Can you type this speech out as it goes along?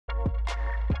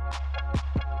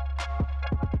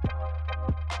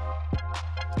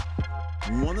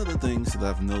One of the things that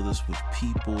I've noticed with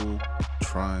people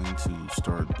trying to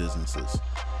start businesses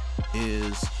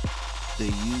is they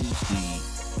use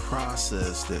the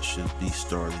process that should be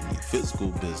starting a physical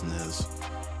business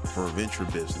for a venture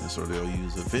business, or they'll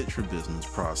use a venture business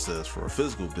process for a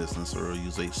physical business, or they'll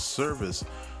use a service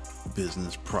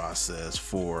business process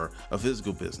for a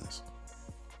physical business.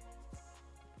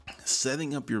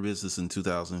 Setting up your business in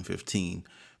 2015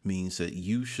 means that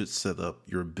you should set up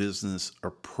your business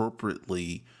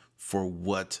appropriately for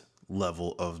what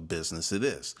level of business it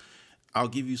is. I'll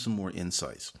give you some more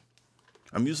insights.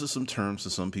 I'm using some terms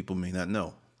that some people may not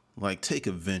know. Like, take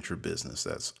a venture business.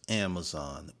 That's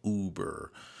Amazon,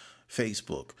 Uber,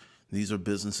 Facebook. These are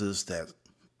businesses that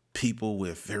people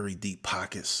with very deep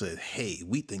pockets said, hey,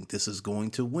 we think this is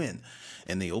going to win.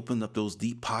 And they opened up those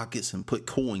deep pockets and put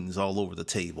coins all over the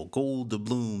table, gold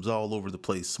doubloons all over the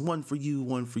place. One for you,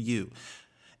 one for you.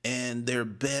 And their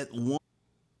bet won.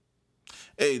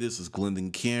 Hey, this is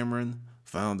Glendon Cameron,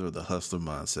 founder of the Hustler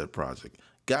Mindset Project.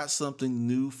 Got something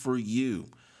new for you.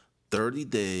 30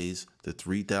 days to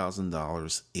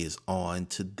 $3,000 is on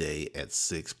today at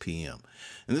 6 p.m.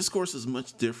 And this course is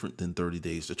much different than 30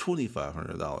 days to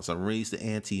 $2,500. I raised the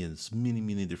ante in many,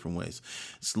 many different ways.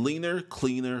 It's leaner,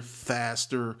 cleaner,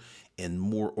 faster, and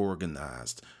more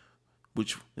organized,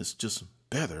 which is just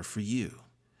better for you.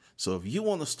 So if you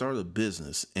want to start a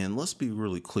business, and let's be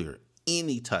really clear,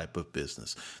 any type of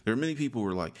business. There are many people who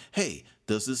are like, hey,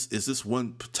 is this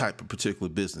one type of particular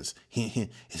business?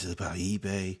 Is it about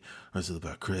eBay, or is it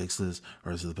about Craigslist,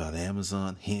 or is it about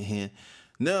Amazon?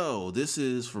 No, this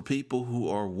is for people who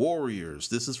are warriors.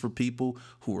 This is for people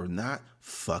who are not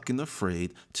fucking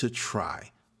afraid to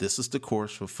try. This is the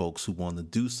course for folks who want to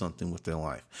do something with their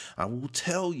life. I will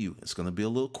tell you, it's going to be a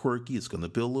little quirky. It's going to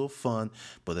be a little fun.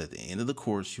 But at the end of the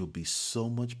course, you'll be so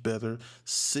much better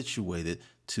situated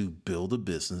to build a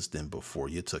business than before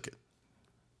you took it.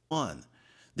 One,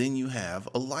 then you have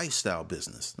a lifestyle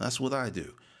business. That's what I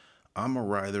do. I'm a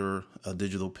writer, a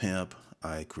digital pimp.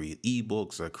 I create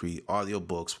ebooks. I create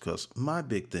audiobooks because my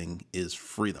big thing is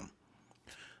freedom.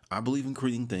 I believe in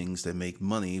creating things that make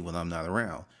money when I'm not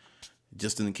around.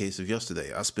 Just in the case of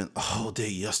yesterday, I spent all day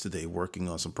yesterday working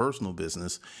on some personal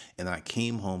business, and I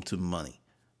came home to money.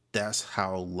 That's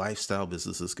how lifestyle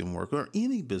businesses can work, or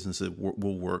any business that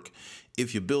will work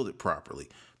if you build it properly.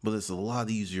 But it's a lot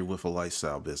easier with a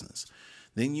lifestyle business.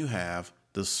 Then you have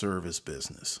the service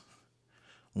business.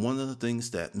 One of the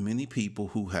things that many people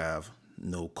who have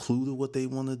no clue to what they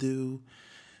want to do,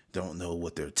 don't know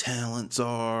what their talents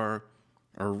are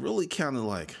really kind of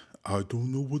like, I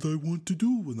don't know what I want to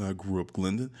do when I grew up,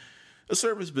 Glendon. A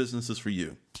service business is for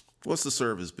you. What's the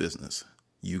service business?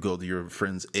 You go to your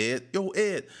friend's Ed. Yo,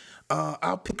 Ed,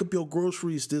 I'll pick up your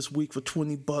groceries this week for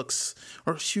 $20,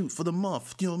 or shoot, for the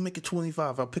month. Make it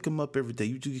 25. I'll pick them up every day.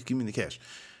 You just give me the cash.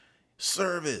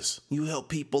 Service. You help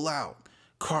people out.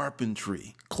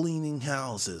 Carpentry, cleaning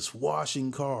houses,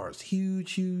 washing cars.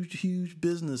 Huge, huge, huge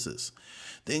businesses.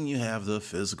 Then you have the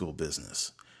physical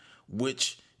business,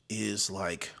 which is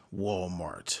like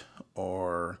Walmart,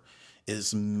 or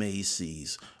is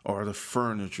Macy's, or the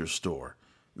furniture store.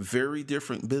 Very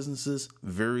different businesses,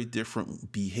 very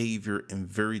different behavior, and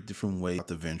very different way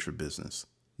to venture business.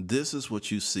 This is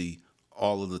what you see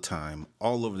all of the time,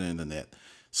 all over the internet.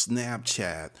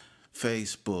 Snapchat,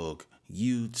 Facebook,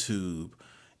 YouTube,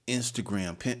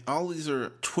 Instagram, all these are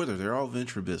Twitter. They're all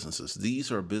venture businesses.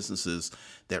 These are businesses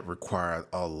that require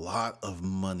a lot of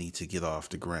money to get off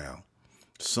the ground.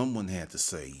 Someone had to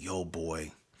say, yo,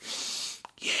 boy,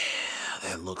 yeah,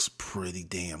 that looks pretty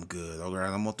damn good. All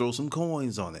right, I'm going to throw some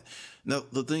coins on it. Now,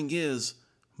 the thing is,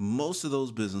 most of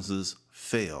those businesses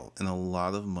fail, and a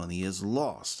lot of money is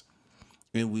lost.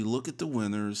 And we look at the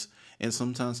winners, and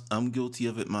sometimes I'm guilty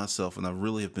of it myself, and I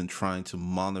really have been trying to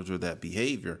monitor that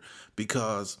behavior,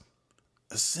 because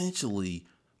essentially,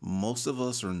 most of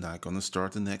us are not going to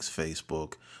start the next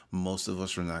Facebook. Most of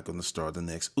us are not going to start the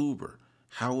next Uber.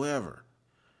 However,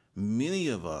 many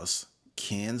of us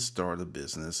can start a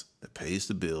business that pays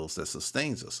the bills, that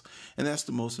sustains us. And that's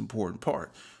the most important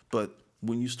part. But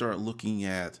when you start looking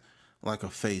at like a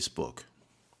Facebook,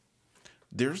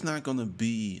 there's not going to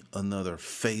be another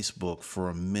Facebook for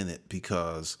a minute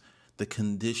because the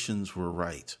conditions were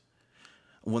right.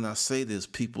 When I say this,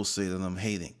 people say that I'm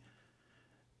hating.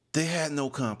 They had no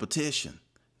competition.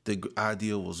 The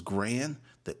idea was grand.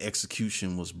 The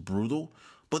execution was brutal,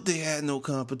 but they had no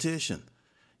competition.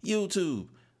 YouTube,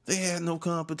 they had no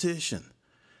competition.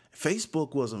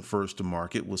 Facebook wasn't first to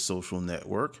market with social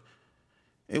network.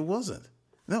 It wasn't.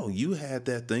 No, you had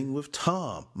that thing with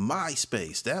Tom,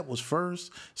 MySpace. That was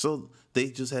first. So they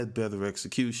just had better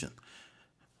execution.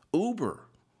 Uber,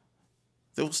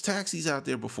 There was taxis out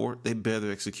there before, they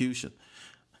better execution.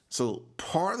 So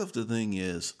part of the thing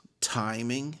is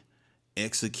timing,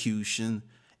 execution,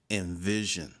 and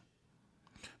vision.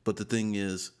 But the thing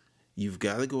is, you've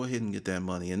got to go ahead and get that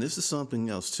money. And this is something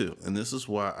else too. And this is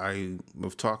why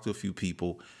I've talked to a few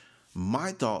people.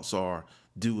 My thoughts are,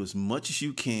 do as much as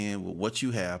you can with what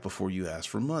you have before you ask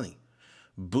for money.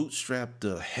 Bootstrap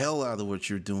the hell out of what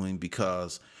you're doing,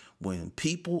 because when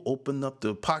people open up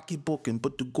the pocketbook and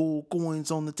put the gold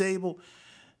coins on the table,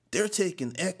 they're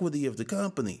taking equity of the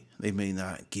company. They may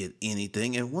not get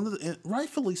anything, and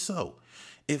rightfully so.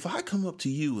 If I come up to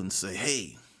you and say,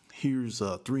 "Hey, here's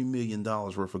 $3 million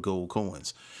worth of gold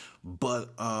coins,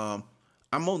 but I'm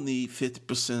gonna need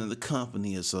 50% of the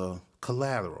company as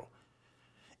collateral."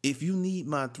 If you need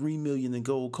my $3 million in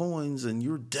gold coins and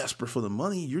you're desperate for the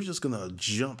money, you're just gonna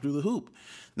jump through the hoop.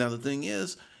 Now the thing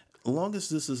is, as long as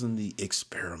this is in the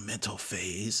experimental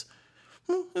phase,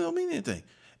 it don't mean anything.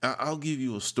 I'll give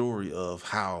you a story of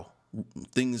how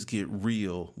things get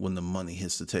real when the money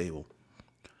hits the table.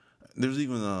 There's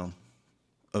even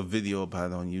a video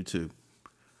about it on YouTube.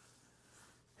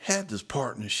 Had this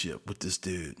partnership with this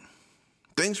dude.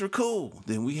 Things were cool.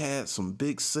 Then we had some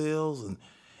big sales, and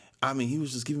I mean, he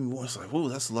was just giving me one. It's like, whoa,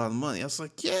 that's a lot of money. I was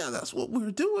like, yeah, that's what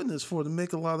we're doing this for, to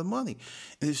make a lot of money.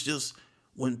 And it's just,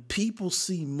 when people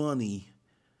see money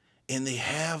and they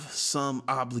have some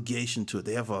obligation to it,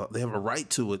 they have a right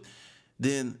to it,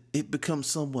 then it becomes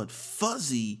somewhat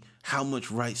fuzzy. How much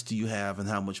rights do you have and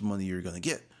how much money you're going to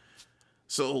get?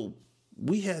 So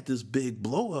we had this big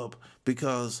blow up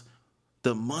because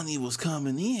the money was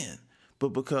coming in, but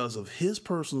because of his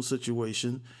personal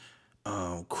situation,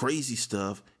 crazy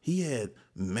stuff, he had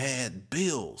mad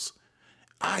bills.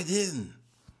 I didn't.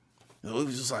 It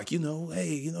was just like,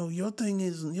 hey,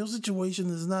 your situation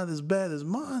is not as bad as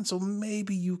mine, so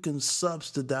maybe you can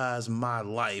subsidize my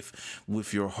life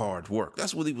with your hard work.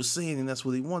 That's what he was saying, and that's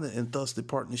what he wanted, and thus the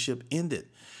partnership ended.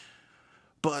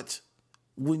 But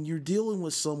when you're dealing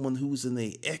with someone who's in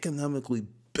a economically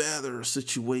better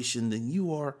situation than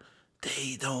you are,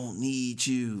 they don't need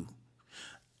you.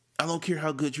 I don't care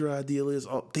how good your ideal is.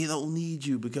 They don't need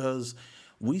you, because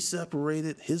we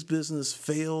separated, his business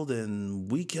failed,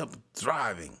 and we kept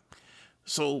thriving.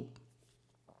 So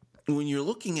when you're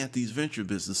looking at these venture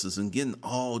businesses and getting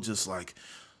all just like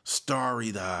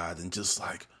starry-eyed and just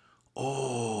like,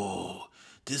 oh,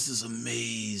 this is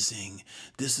amazing.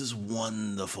 This is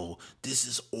wonderful. This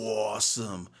is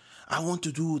awesome. I want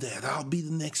to do that. I'll be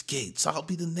the next Gates. I'll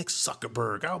be the next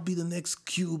Zuckerberg. I'll be the next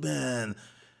Cuban.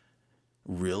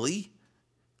 Really?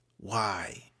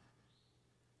 Why?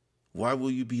 Why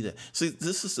will you be that? See,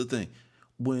 this is the thing.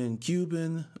 When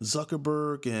Cuban,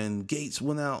 Zuckerberg, and Gates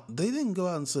went out, they didn't go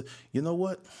out and say, you know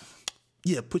what?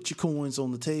 Yeah, put your coins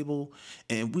on the table,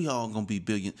 and we all gonna be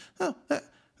billion. No,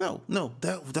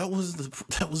 that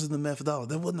wasn't the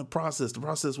methodology. That wasn't the process. The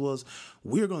process was,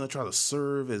 we're gonna try to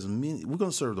serve as many. We're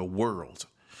gonna serve the world.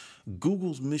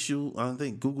 Google's mission, I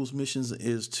think Google's mission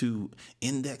is to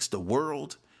index the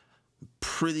world.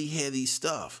 Pretty heady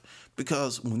stuff,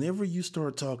 because whenever you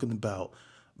start talking about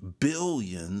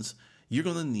billions, you're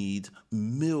going to need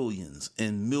millions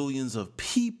and millions of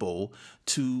people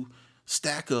to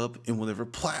stack up in whatever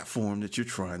platform that you're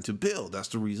trying to build. That's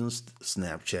the reason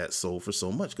Snapchat sold for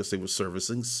so much, because they were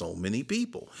servicing so many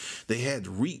people. They had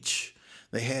reach,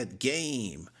 they had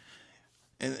game,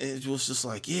 and it was just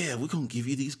like, yeah, we're going to give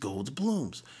you these gold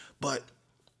blooms. But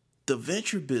the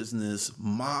venture business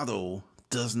model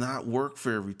does not work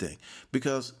for everything,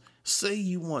 because say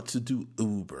you want to do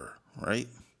Uber, right?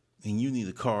 And you need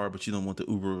a car, but you don't want the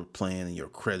Uber plan, and your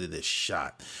credit is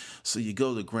shot. So you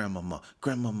go to grandmama,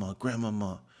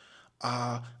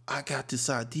 I got this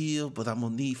idea, but I'm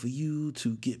gonna need for you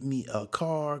to get me a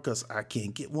car, because I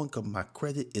can't get one because my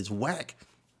credit is whack.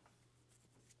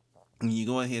 And you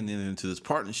go ahead and enter into this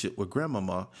partnership with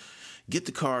grandmama, get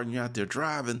the car, and you're out there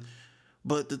driving.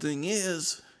 But the thing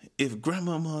is, if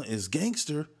grandmama is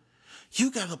gangster,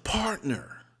 you got a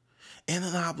partner and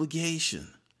an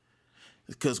obligation.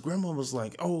 Because grandmama's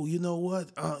like, oh, you know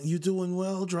what? You doing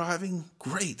well driving?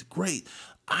 Great.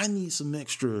 I need some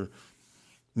extra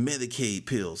Medicaid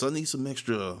pills. I need some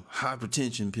extra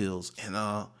hypertension pills. And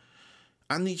I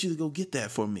need you to go get that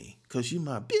for me, because you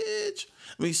my bitch.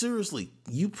 I mean, seriously,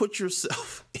 you put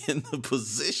yourself in the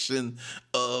position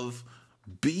of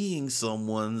being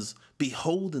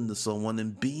beholden to someone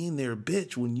and being their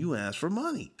bitch when you ask for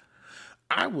money.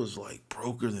 I was like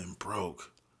broker than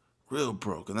broke, real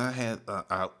broke. And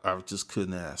I just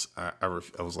couldn't ask. I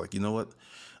was like, you know what?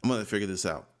 I'm going to figure this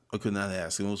out. I could not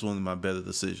ask. It was one of my better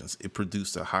decisions. It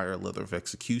produced a higher level of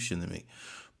execution in me.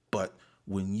 But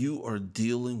when you are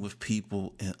dealing with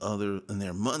people and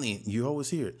their money, you always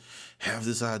hear it. Have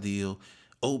this ideal,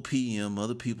 OPM,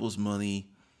 other people's money.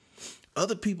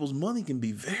 Other people's money can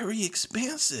be very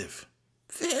expensive.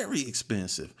 Very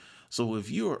expensive. So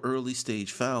if you're an early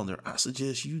stage founder, I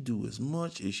suggest you do as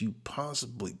much as you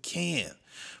possibly can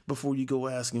before you go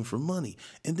asking for money.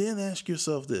 And then ask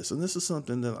yourself this, and this is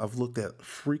something that I've looked at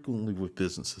frequently with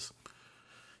businesses.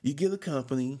 You get a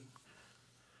company,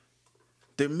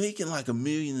 they're making like $1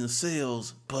 million in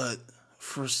sales, but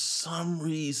for some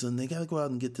reason they got to go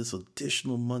out and get this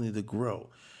additional money to grow.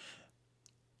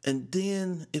 And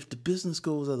then if the business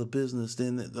goes out of business,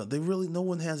 then no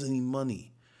one has any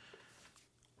money.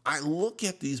 I look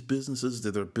at these businesses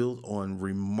that are built on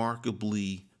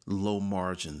remarkably low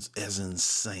margins as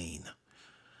insane.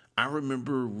 I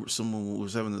remember someone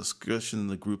was having a discussion in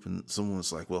the group, and someone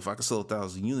was like, well, if I could sell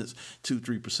 1,000 units,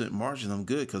 2-3% margin, I'm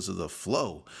good because of the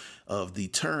flow of the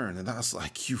turn. And I was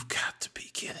like, you've got to be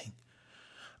kidding.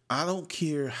 I don't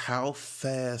care how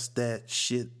fast that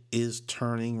shit is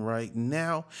turning right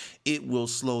now. It will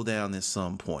slow down at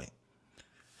some point.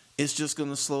 It's just going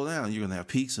to slow down. You're going to have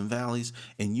peaks and valleys,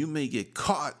 and you may get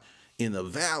caught in a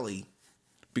valley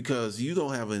because you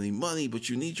don't have any money, but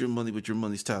you need your money, but your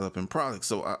money's tied up in products.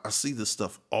 So I see this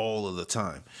stuff all of the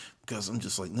time because I'm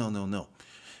just like, no.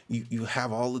 You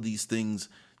have all of these things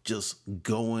just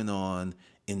going on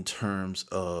in terms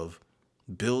of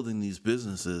building these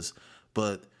businesses,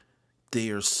 but they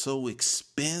are so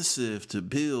expensive to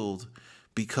build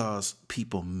because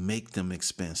people make them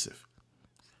expensive.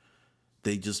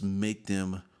 They just make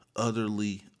them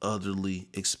utterly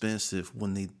expensive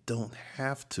when they don't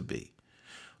have to be.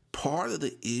 Part of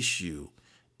the issue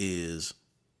is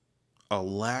a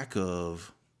lack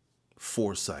of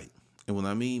foresight. And what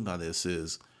I mean by this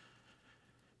is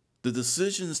the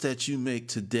decisions that you make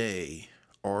today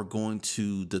are going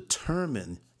to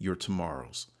determine your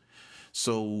tomorrows.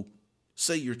 So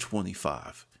say you're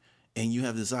 25 and you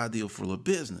have this ideal for a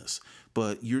business,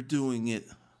 but you're doing it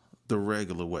the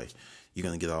regular way. You're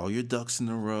going to get all your ducks in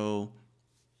a row.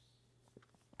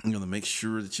 You're going to make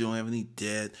sure that you don't have any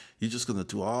debt. You're just going to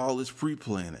do all this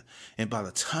pre-planning. And by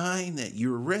the time that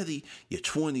you're ready, you're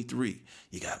 23.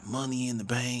 You got money in the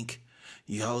bank.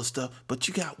 You got all this stuff. But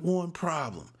you got one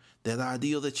problem. That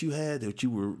ideal that you had,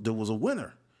 there was a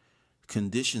winner.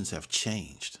 Conditions have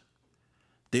changed.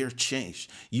 They're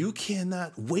changed. You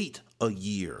cannot wait a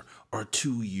year or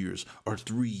 2 years or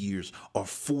 3 years or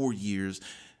 4 years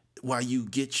while you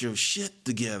get your shit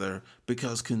together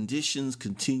because conditions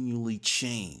continually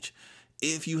change.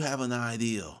 If you have an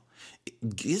ideal,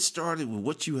 get started with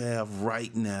what you have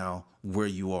right now where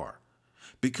you are.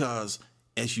 Because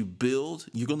as you build,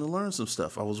 you're going to learn some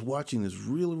stuff. I was watching this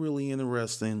really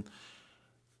interesting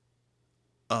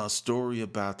story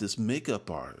about this makeup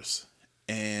artist.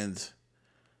 And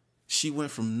she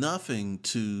went from nothing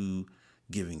to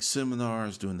giving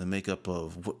seminars, doing the makeup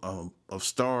of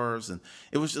stars. And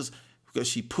it was just because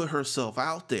she put herself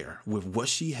out there with what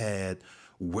she had,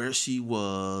 where she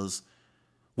was,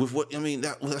 with what, I mean,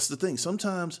 that's the thing.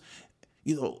 Sometimes,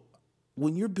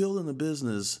 when you're building a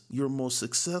business, your most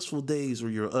successful days are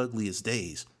your ugliest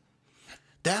days.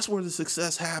 That's where the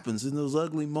success happens, in those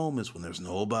ugly moments when there's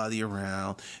nobody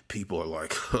around. People are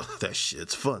like, that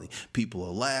shit's funny. People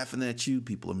are laughing at you.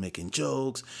 People are making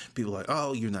jokes. People are like,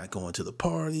 oh, you're not going to the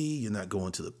party. You're not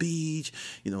going to the beach.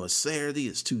 It's Saturday.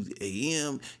 It's 2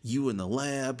 a.m. You in the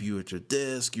lab. You at your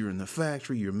desk. You're in the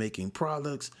factory. You're making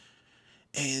products.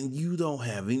 And you don't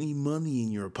have any money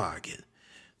in your pocket.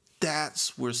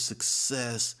 That's where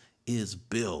success is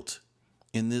built.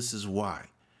 And this is why.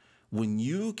 When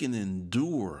you can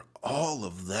endure all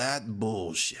of that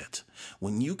bullshit,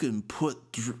 when you can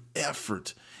put through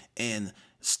effort and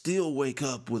still wake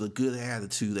up with a good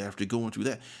attitude after going through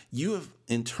that, you have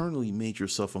internally made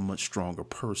yourself a much stronger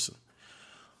person.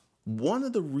 One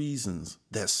of the reasons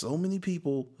that so many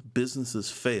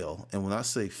businesses fail, and when I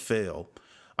say fail,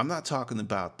 I'm not talking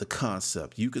about the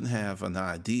concept. You can have an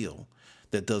ideal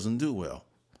that doesn't do well,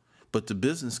 but the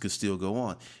business could still go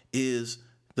on, is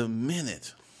the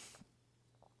minute.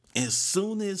 As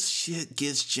soon as shit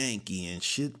gets janky, and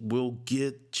shit will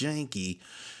get janky,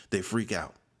 they freak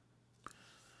out.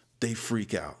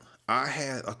 I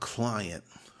had a client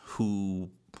who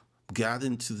got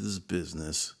into this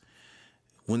business.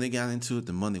 When they got into it,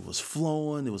 the money was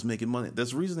flowing. It was making money.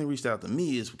 That's the reason they reached out to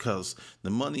me, is because the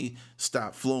money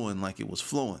stopped flowing like it was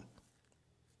flowing.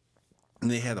 And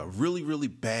they had a really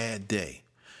bad day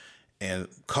and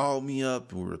called me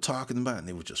up. We were talking about it, and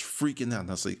they were just freaking out. And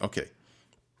I was like, okay,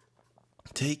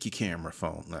 take your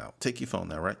phone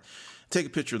now, right? Take a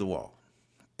picture of the wall.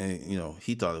 And,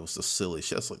 he thought it was the silliest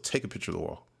shit. I was like, take a picture of the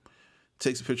wall.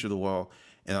 Takes a picture of the wall.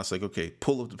 And I was like, okay,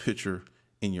 pull up the picture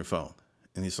in your phone.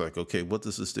 And he's like, okay, what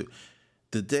does this do?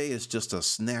 The day is just a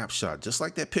snapshot, just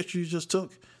like that picture you just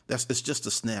took. It's just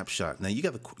a snapshot. Now you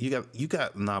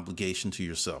got an obligation to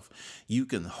yourself. You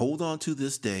can hold on to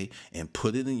this day and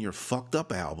put it in your fucked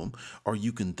up album, or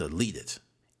you can delete it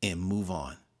and move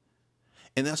on.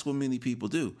 And that's what many people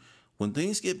do. When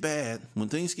things get bad, when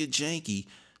things get janky,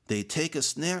 they take a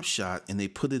snapshot and they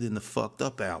put it in the fucked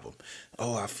up album.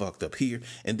 Oh, I fucked up here.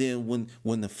 And then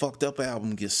when the fucked up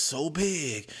album gets so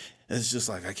big, it's just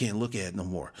like, I can't look at it no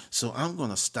more. So I'm going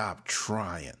to stop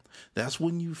trying. That's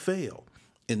when you fail.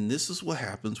 And this is what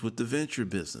happens with the venture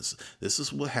business. This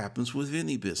is what happens with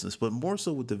any business, but more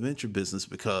so with the venture business,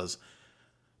 because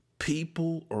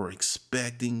people are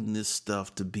expecting this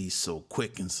stuff to be so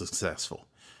quick and successful.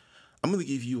 I'm going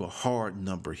to give you a hard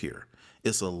number here.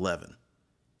 It's 11.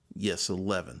 Yes,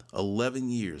 11. 11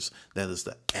 years. That is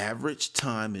the average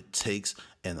time it takes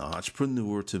an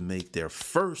entrepreneur to make their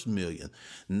first million.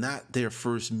 Not their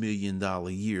first $1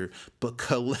 million year, but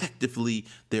collectively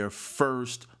their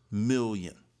first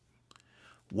million.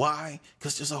 Why?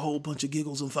 Because there's a whole bunch of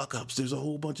giggles and fuck ups. There's a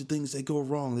whole bunch of things that go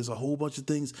wrong. There's a whole bunch of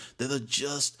things that are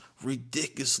just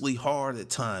ridiculously hard at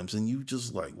times. And you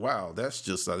just like, wow, I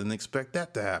didn't expect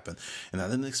that to happen. And I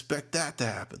didn't expect that to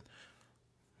happen.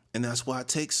 And that's why it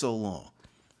takes so long.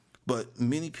 But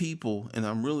many people, and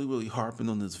I'm really, really harping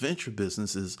on this venture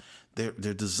business, is they're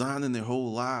designing their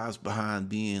whole lives behind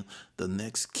being the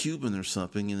next Cuban or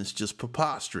something, and it's just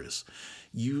preposterous.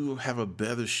 You have a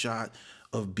better shot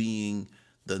of being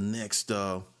the next,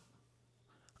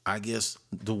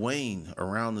 Dwayne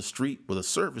around the street with a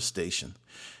service station.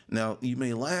 Now, you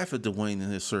may laugh at Dwayne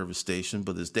and his service station,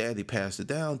 but his daddy passed it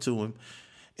down to him,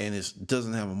 and it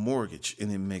doesn't have a mortgage,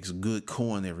 and it makes good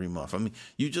coin every month. I mean,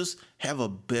 you just have a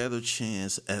better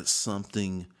chance at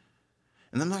something.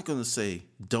 And I'm not going to say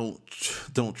don't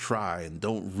try and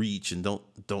don't reach and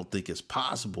don't think it's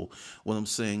possible. What I'm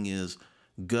saying is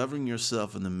govern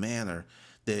yourself in a manner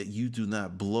that you do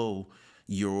not blow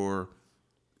your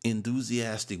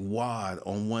enthusiastic wad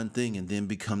on one thing and then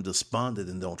become despondent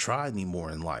and don't try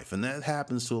anymore in life. And that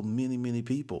happens to many, many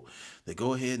people. They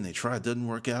go ahead and they try, it doesn't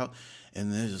work out,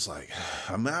 and they're just like,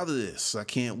 I'm out of this. I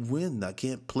can't win. I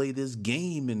can't play this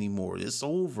game anymore. It's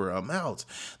over. I'm out.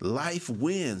 Life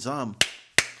wins. I'm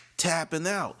tapping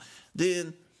out.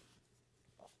 Then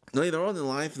later on in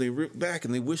life, they rip back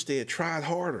and they wish they had tried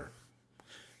harder.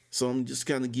 So I'm just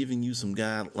kind of giving you some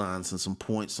guidelines and some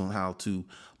points on how to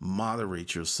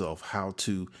moderate yourself, how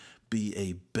to be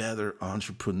a better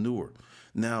entrepreneur.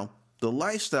 Now, the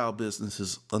lifestyle business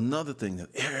is another thing that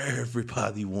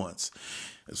everybody wants.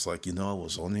 It's like, I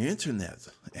was on the internet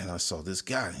and I saw this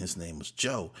guy. His name was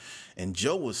Joe. And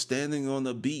Joe was standing on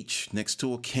the beach next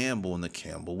to a camel, and the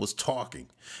camel was talking.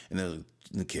 And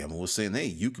the camel was saying, hey,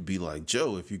 you could be like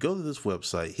Joe if you go to this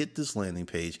website, hit this landing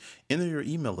page, enter your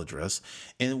email address,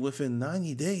 and within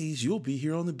 90 days, you'll be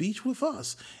here on the beach with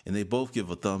us. And they both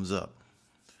give a thumbs up.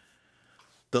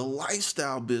 The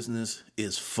lifestyle business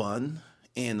is fun,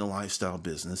 and the lifestyle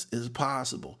business is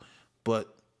possible.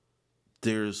 But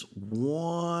there's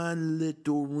one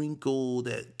little wrinkle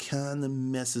that kind of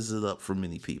messes it up for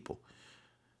many people.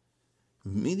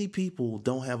 Many people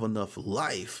don't have enough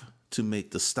life to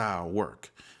make the style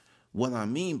work. What I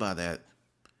mean by that,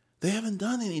 they haven't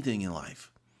done anything in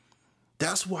life.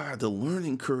 That's why the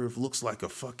learning curve looks like a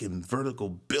fucking vertical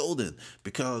building,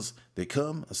 because they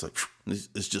come,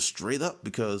 it's just straight up.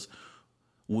 Because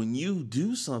when you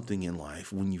do something in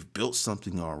life, when you've built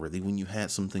something already, when you had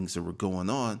some things that were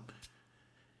going on,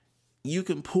 you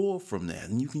can pull from that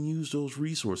and you can use those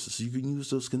resources. You can use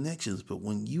those connections. But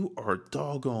when you are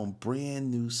doggone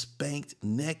brand new, spanked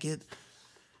naked,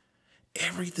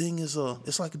 everything is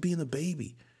it's like being a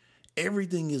baby.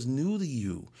 Everything is new to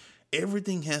you.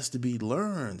 Everything has to be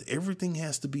learned. Everything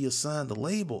has to be assigned a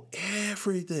label.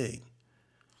 Everything.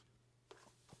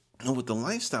 And with the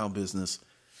lifestyle business,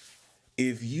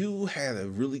 if you had a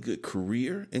really good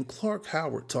career, and Clark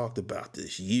Howard talked about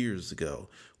this years ago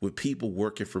with people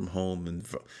working from home and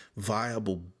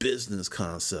viable business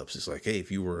concepts. It's like, hey,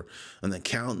 if you were an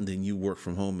accountant and you worked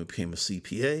from home and became a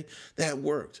CPA, that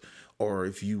worked. Or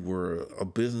if you were a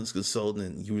business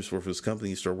consultant and you worked for this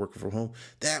company, you started working from home,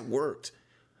 that worked.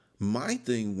 My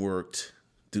thing worked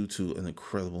due to an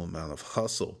incredible amount of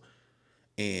hustle.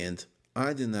 And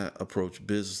I did not approach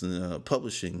business and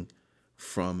publishing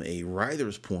from a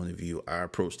writer's point of view. I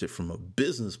approached it from a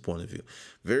business point of view.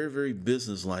 Very, very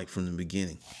business-like from the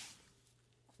beginning.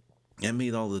 It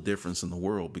made all the difference in the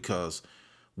world, because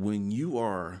when you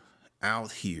are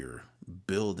out here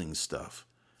building stuff,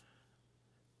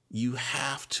 you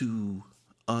have to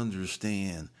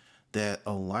understand that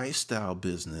a lifestyle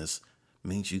business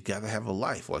means you got to have a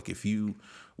life. Like if you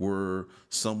were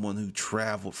someone who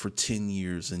traveled for 10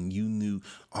 years and you knew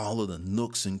all of the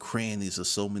nooks and crannies of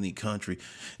so many countries,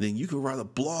 then you could write a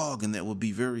blog and that would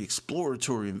be very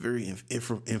exploratory and very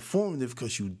informative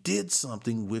because you did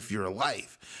something with your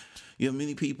life. You have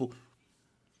many people,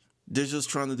 they're just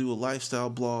trying to do a lifestyle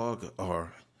blog,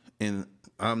 and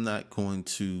I'm not going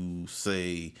to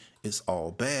say it's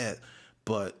all bad,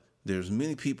 but there's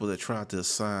many people that try to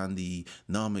assign the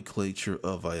nomenclature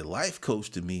of a life coach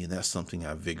to me, and that's something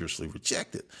I vigorously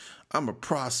rejected. I'm a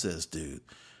process dude.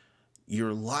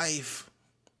 Your life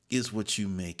is what you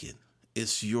make it.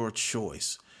 It's your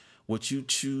choice. What you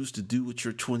choose to do with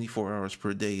your 24 hours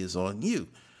per day is on you.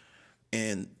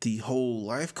 And the whole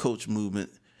life coach movement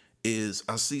is,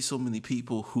 I see so many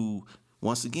people who,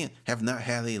 once again, have not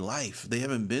had a life. They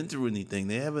haven't been through anything.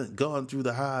 They haven't gone through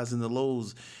the highs and the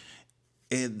lows.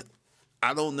 And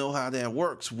I don't know how that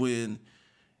works when,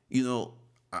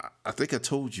 I think I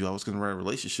told you I was going to write a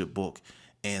relationship book,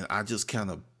 and I just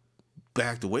kind of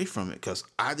backed away from it because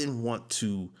I didn't want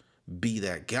to be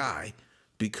that guy,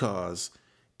 because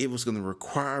it was going to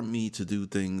require me to do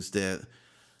things that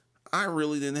I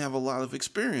really didn't have a lot of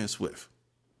experience with.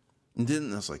 And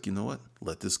then I was like, you know what?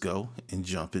 Let this go and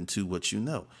jump into what you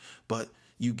know. But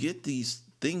you get these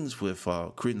things with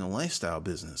creating a lifestyle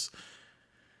business.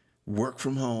 Work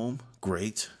from home,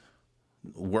 great.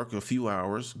 Work a few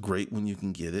hours, great when you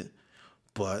can get it.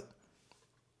 But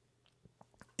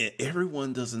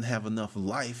everyone doesn't have enough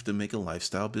life to make a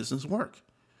lifestyle business work.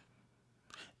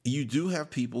 You do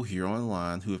have people here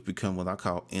online who have become what I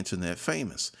call internet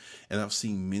famous. And I've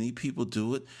seen many people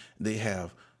do it. They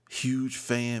have huge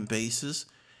fan bases,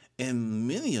 and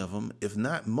many of them, if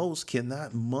not most,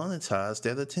 cannot monetize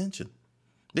that attention.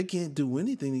 They can't do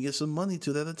anything to get some money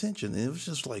to that attention. And it was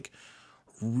just like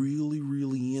really,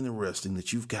 really interesting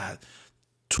that you've got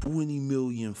 20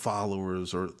 million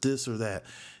followers or this or that.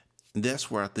 And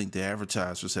that's where I think the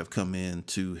advertisers have come in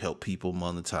to help people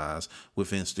monetize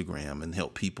with Instagram and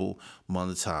help people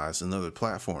monetize in other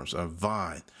platforms, or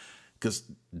Vine, because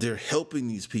they're helping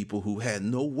these people who had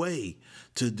no way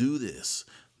to do this.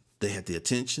 They had the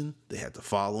attention, they had the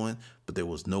following, but there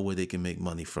was no way they can make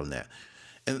money from that.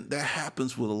 And that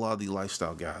happens with a lot of the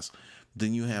lifestyle guys.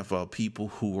 Then you have people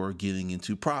who are getting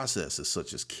into processes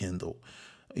such as Kindle.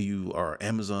 You are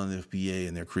Amazon FBA,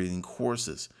 and they're creating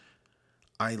courses.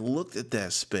 I looked at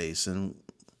that space and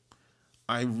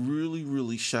I really,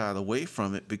 really shied away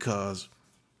from it because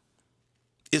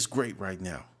it's great right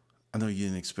now. I know you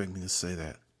didn't expect me to say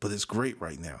that, but it's great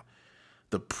right now.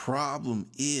 The problem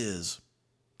is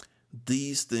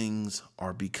these things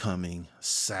are becoming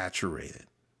saturated.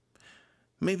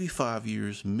 Maybe 5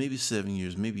 years, maybe 7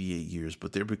 years, maybe 8 years,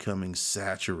 but they're becoming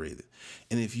saturated.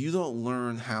 And if you don't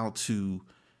learn how to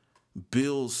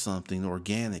build something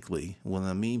organically, what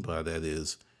I mean by that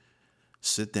is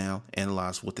sit down,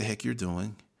 analyze what the heck you're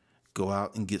doing, go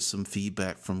out and get some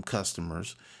feedback from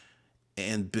customers,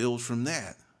 and build from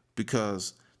that.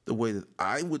 Because the way that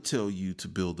I would tell you to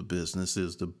build a business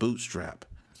is to bootstrap,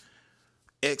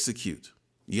 execute.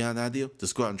 You got an idea?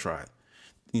 Just go out and try it.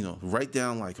 Write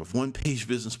down like a one-page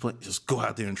business plan. Just go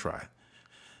out there and try it.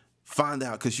 Find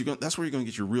out, because that's where you're going to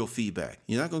get your real feedback.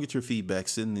 You're not going to get your feedback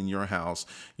sitting in your house,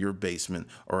 your basement,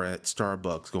 or at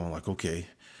Starbucks going like, okay,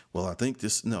 well, I think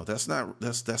this, no,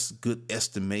 that's good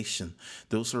estimation.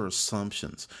 Those are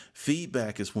assumptions.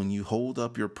 Feedback is when you hold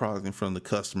up your product in front of the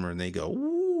customer and they go,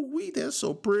 ooh, wee, that's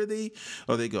so pretty.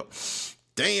 Or they go,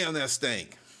 damn, that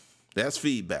stink. That's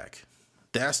feedback.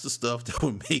 That's the stuff that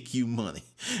will make you money.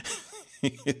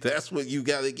 That's what you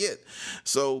got to get.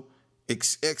 So,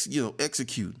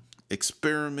 execute,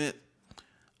 experiment,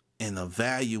 and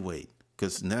evaluate.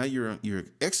 Because now you're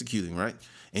executing, right?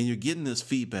 And you're getting this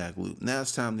feedback loop. Now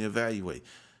it's time to evaluate.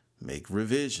 Make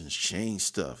revisions, change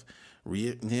stuff.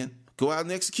 Then go out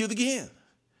and execute again.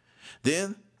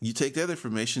 Then you take that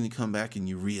information and come back and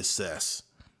you reassess.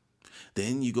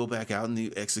 Then you go back out and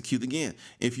you execute again.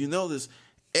 If you notice,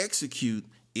 execute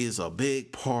is a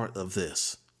big part of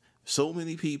this. So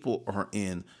many people are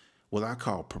in what I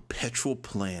call perpetual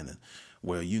planning,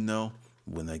 where,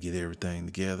 when I get everything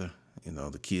together,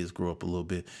 the kids grow up a little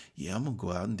bit. Yeah, I'm going to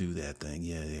go out and do that thing.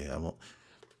 Yeah.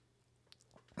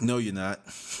 No, you're not.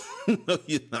 No,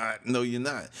 you're not. No, you're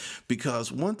not.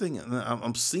 Because one thing,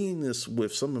 I'm seeing this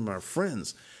with some of my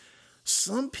friends.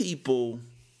 Some people,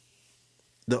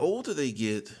 the older they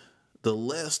get, the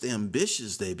less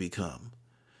ambitious they become.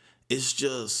 It's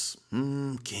just,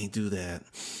 can't do that.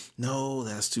 No,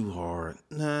 that's too hard.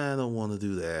 Nah, I don't want to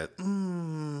do that.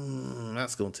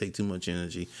 that's going to take too much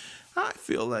energy. I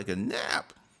feel like a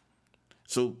nap.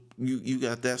 So you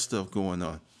got that stuff going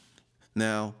on.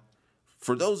 Now,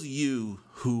 for those of you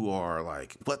who are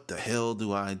like, what the hell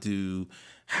do I do?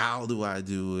 How do I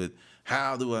do it?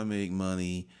 How do I make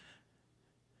money?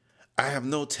 I have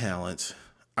no talent.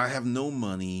 I have no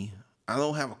money. I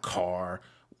don't have a car.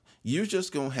 You're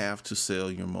just going to have to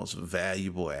sell your most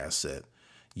valuable asset,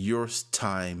 your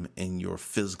time and your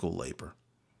physical labor.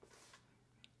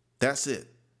 That's it.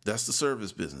 That's the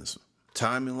service business.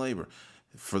 Time and labor.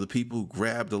 For the people who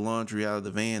grab the laundry out of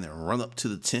the van and run up to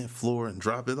the 10th floor and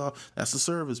drop it off, that's the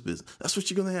service business. That's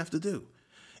what you're going to have to do.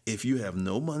 If you have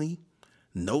no money,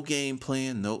 no game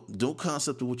plan, no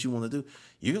concept of what you want to do,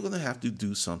 you're going to have to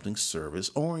do something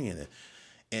service oriented.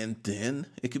 And then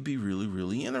it could be really,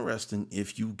 really interesting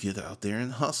if you get out there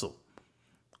and hustle.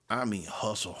 I mean,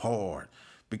 hustle hard.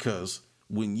 Because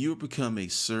when you become a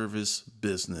service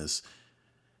business,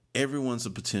 everyone's a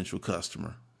potential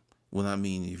customer. When I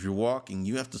mean, if you're walking,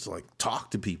 you have to like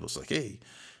talk to people. It's like, hey,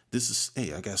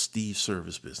 I got Steve's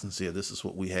service business. Yeah, this is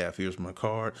what we have. Here's my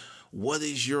card. What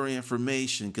is your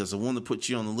information? Because I want to put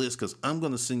you on the list because I'm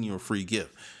going to send you a free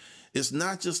gift. It's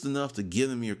not just enough to give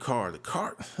them your card. The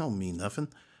card don't mean nothing.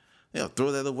 Yeah,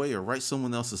 throw that away or write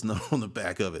someone else's note on the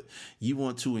back of it. You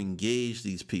want to engage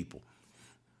these people.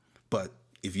 But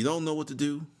if you don't know what to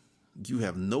do, you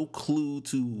have no clue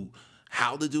to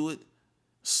how to do it,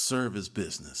 service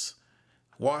business.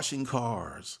 Washing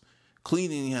cars,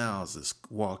 cleaning houses,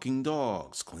 walking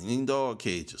dogs, cleaning dog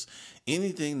cages,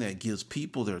 anything that gives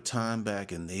people their time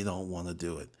back and they don't want to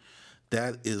do it.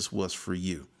 That is what's for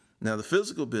you. Now, the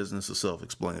physical business is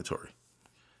self-explanatory.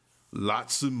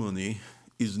 Lots of money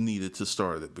is needed to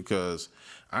start it because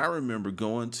I remember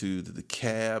going to the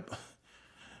cab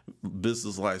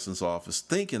business license office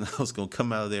thinking I was going to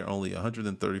come out of there only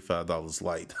 $135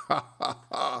 light.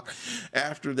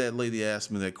 After that lady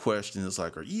asked me that question, it's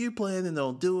like, are you planning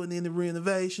on doing any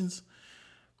renovations?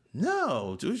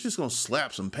 No, dude, just going to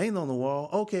slap some paint on the wall.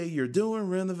 Okay, you're doing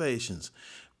renovations.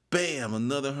 Bam,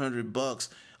 another $100.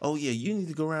 Oh yeah, you need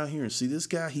to go around here and see this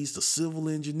guy. He's the civil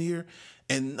engineer.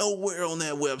 And nowhere on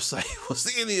that website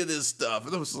was any of this stuff.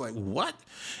 And I was like, what?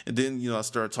 And then, I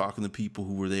started talking to people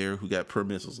who were there who got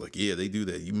permits. I was like, yeah, they do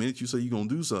that. The minute you say you're going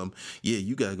to do something, yeah,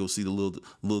 you got to go see the little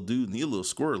dude and he's a little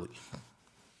squirrely.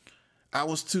 I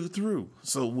was too through.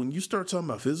 So when you start talking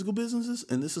about physical businesses,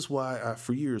 and this is why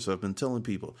for years I've been telling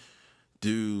people,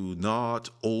 do not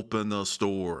open a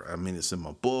store. I mean, it's in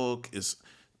my book.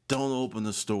 Don't open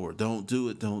the store. Don't do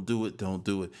it. Don't do it. Don't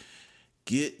do it.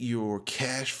 Get your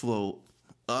cash flow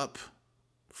up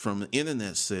from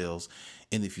internet sales.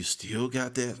 And if you still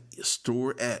got that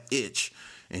store at itch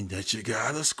and that you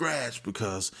got to scratch,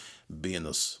 because being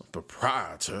a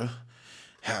proprietor,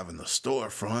 having a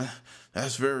storefront,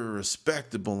 that's very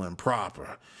respectable and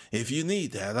proper. If you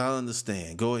need that, I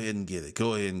understand. Go ahead and get it.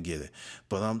 Go ahead and get it.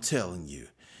 But I'm telling you,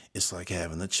 it's like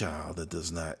having a child that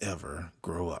does not ever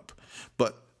grow up.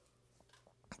 But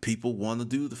people want to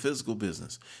do the physical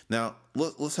business. Now,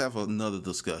 let's have another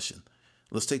discussion.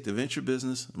 Let's take the venture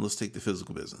business and let's take the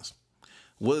physical business.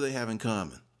 What do they have in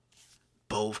common?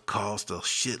 Both cost a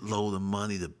shitload of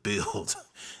money to build.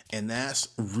 And that's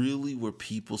really where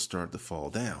people start to fall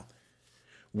down.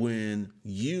 When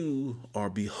you are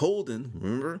beholden,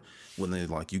 remember, when they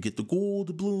like, you get the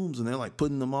gold blooms and they're like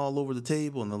putting them all over the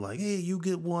table and they're like, hey, you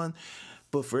get one,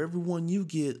 but for every one you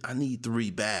get, I need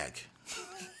 3 back.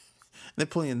 They're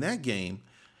playing that game.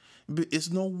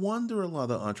 It's no wonder a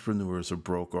lot of entrepreneurs are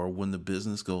broke, or when the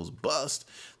business goes bust,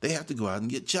 they have to go out and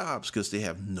get jobs because they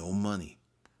have no money.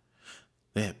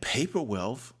 They had paper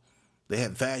wealth, they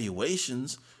had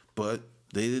valuations, but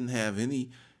they didn't have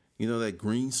any, that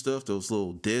green stuff, those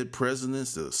little dead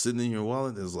presidents that are sitting in your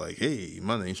wallet that's like, hey,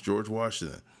 my name's George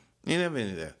Washington. They didn't have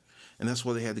any of that. And that's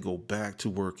why they had to go back to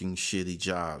working shitty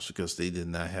jobs, because they did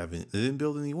not have any, they didn't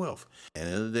build any wealth. And at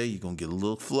the end of the day, you're going to get a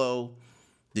little flow,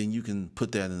 then you can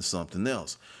put that in something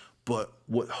else. But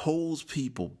what holds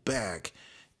people back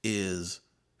is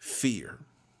fear.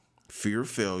 Fear of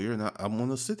failure. And I'm going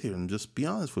to sit here and just be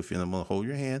honest with you. And I'm going to hold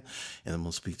your hand and I'm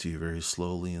going to speak to you very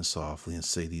slowly and softly and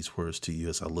say these words to you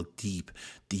as I look deep,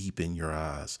 deep in your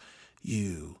eyes.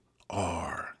 You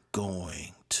are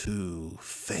going to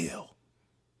fail.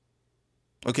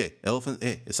 Okay, elephant,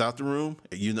 hey, it's out the room.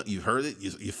 You heard it.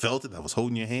 You felt it. I was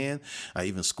holding your hand. I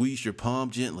even squeezed your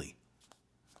palm gently.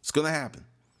 It's going to happen.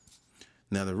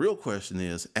 Now, the real question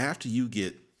is, after you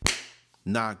get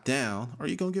knocked down, are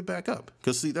you going to get back up?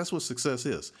 Because, see, that's what success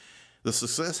is. The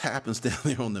success happens down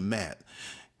there on the mat,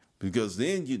 because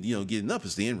then, getting up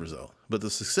is the end result. But the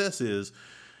success is,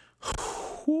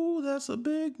 whoo, that's a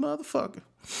big motherfucker.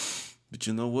 But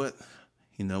you know what?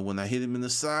 When I hit him in the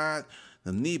side,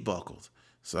 the knee buckled.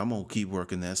 So I'm gonna keep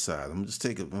working that side. I'm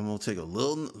gonna take a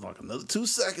little, like another 2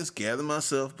 seconds, gather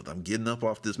myself, but I'm getting up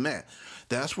off this mat.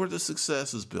 That's where the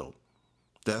success is built.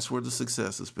 That's where the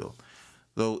success is built.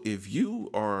 So if you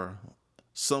are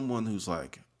someone who's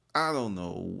like, I don't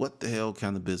know what the hell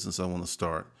kind of business I want to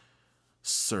start,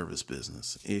 service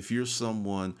business. If you're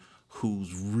someone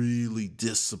who's really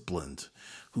disciplined,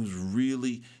 who's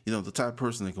really, the type of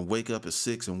person that can wake up at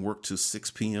 6 and work till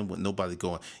 6 p.m. with nobody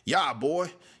going, yeah,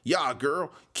 boy, yeah,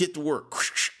 girl, get to work.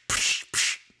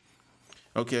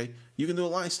 Okay, you can do a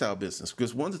lifestyle business,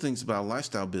 because one of the things about a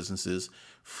lifestyle business is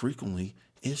frequently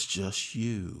it's just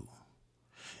you.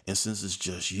 And since it's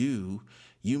just you,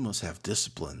 you must have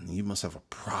discipline. You must have a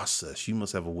process. You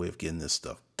must have a way of getting this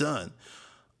stuff done.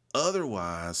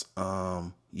 Otherwise,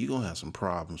 you're going to have some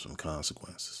problems, some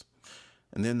consequences.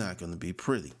 And they're not going to be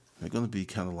pretty. They're going to be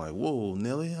kind of like, whoa,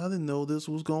 Nelly, I didn't know this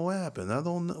was going to happen. I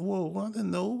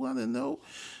didn't know.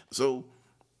 So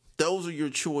those are your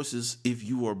choices if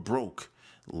you are broke.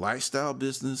 Lifestyle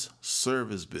business,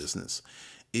 service business.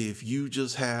 If you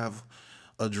just have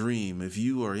a dream, if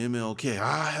you are MLK,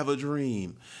 I have a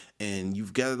dream, and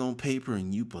you've got it on paper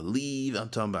and you believe,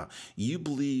 you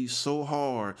believe so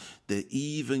hard that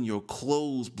even your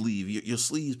clothes believe, your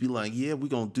sleeves be like, yeah, we're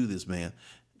going to do this, man.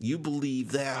 You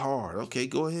believe that hard. Okay,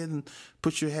 go ahead and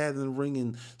put your hat in the ring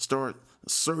and start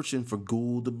searching for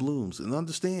gold doubloons. And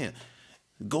understand,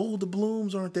 gold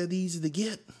doubloons aren't that easy to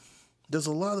get. There's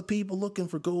a lot of people looking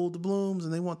for gold doubloons,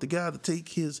 and they want the guy to take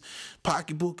his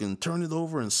pocketbook and turn it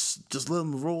over and just let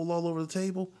him roll all over the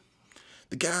table.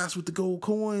 The guys with the gold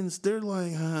coins, they're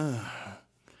like,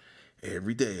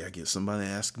 every day I get somebody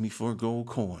asking me for a gold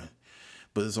coin.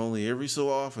 But it's only every so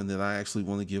often that I actually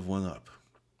want to give one up.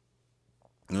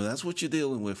 That's what you're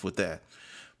dealing with that.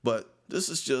 But this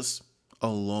is just a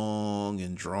long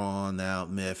and drawn out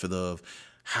method of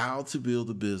how to build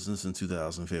a business in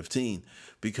 2015,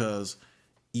 because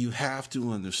you have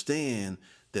to understand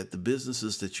that the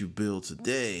businesses that you build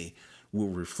today will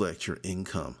reflect your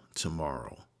income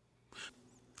tomorrow.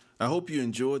 I hope you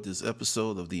enjoyed this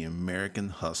episode of the American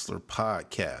Hustler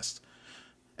Podcast.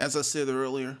 As I said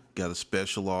earlier, got a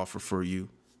special offer for you.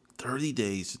 30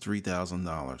 days to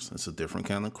 $3,000. It's a different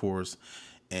kind of course.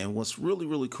 And what's really,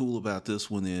 really cool about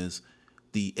this one is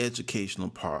the educational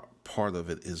part of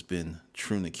it has been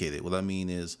truncated. What I mean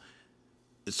is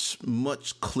it's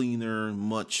much cleaner,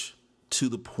 much to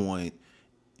the point.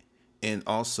 And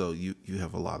also you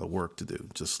have a lot of work to do,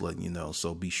 just letting you know.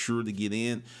 So be sure to get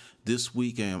in. This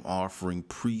week I am offering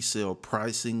pre-sale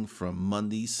pricing from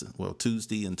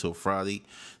Tuesday until Friday,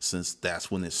 since that's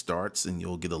when it starts, and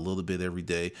you'll get a little bit every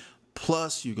day.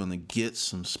 Plus, you're going to get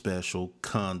some special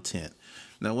content.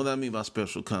 Now, what I mean by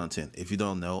special content, if you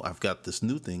don't know, I've got this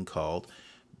new thing called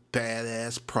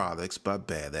Badass Products by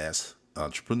Badass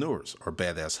Entrepreneurs, or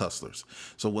Badass Hustlers.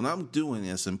 So what I'm doing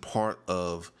is in part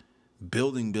of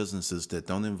building businesses that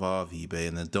don't involve eBay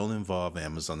and that don't involve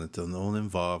Amazon, that don't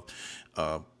involve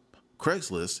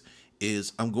Craigslist,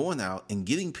 is I'm going out and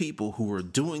getting people who are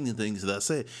doing the things that I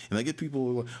said. And I get people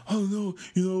who are like, oh no,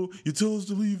 you tell us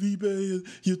to leave eBay and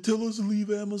you tell us to leave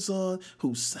Amazon,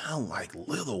 who sound like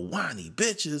little whiny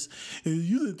bitches, and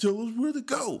you didn't tell us where to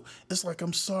go. It's like,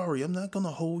 I'm sorry, I'm not going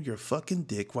to hold your fucking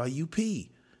dick while you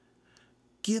pee.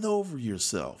 Get over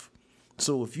yourself.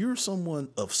 So if you're someone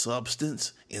of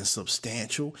substance and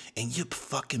substantial and you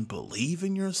fucking believe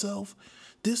in yourself,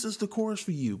 this is the course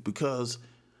for you, because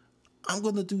I'm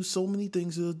going to do so many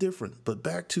things that are different. But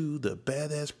back to the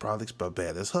Badass Products by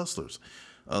Badass Hustlers.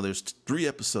 There's 3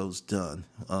 episodes done.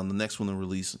 The next one will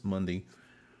release Monday.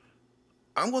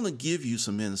 I'm going to give you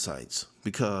some insights,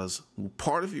 because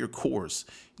part of your course,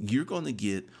 you're going to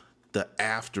get the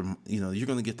after, you're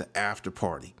going to get the after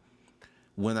party.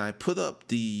 When I put up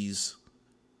these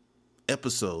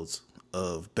episodes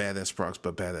of Badass Products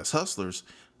by Badass Hustlers,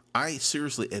 I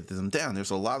seriously edit them down.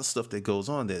 There's a lot of stuff that goes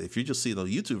on that if you just see the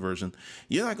YouTube version,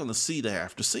 you're not going to see the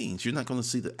after scenes. You're not going to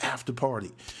see the after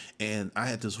party. And I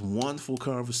had this wonderful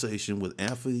conversation with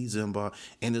Anthony Zimba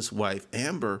and his wife,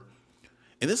 Amber.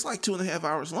 And it's like 2.5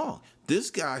 hours long.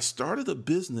 This guy started a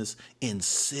business in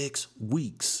 6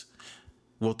 weeks.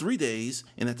 Well, 3 days.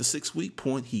 And at the 6-week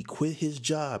point, he quit his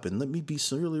job. And let me be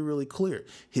really, really clear.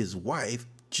 His wife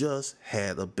just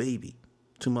had a baby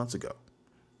 2 months ago.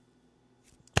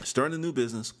 Starting a new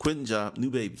business, quitting job, new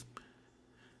baby.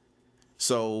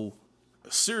 So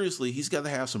seriously, he's got to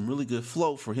have some really good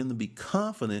flow for him to be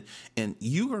confident. And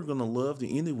you are going to love to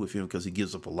end it with him, because he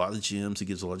gives up a lot of gems. He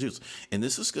gives a lot of juice. And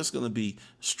this is just going to be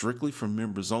strictly for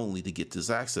members only to get this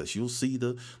access. You'll see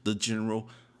the general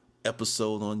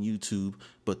episode on YouTube.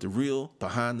 But the real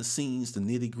behind the scenes, the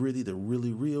nitty gritty, the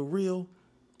really real,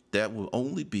 that will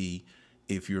only be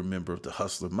if you're a member of the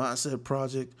Hustler Mindset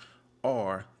Project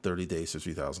or 30 Days to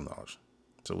 $3,000.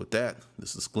 So with that,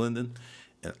 this is Glendon,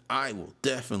 and I will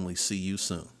definitely see you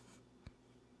soon.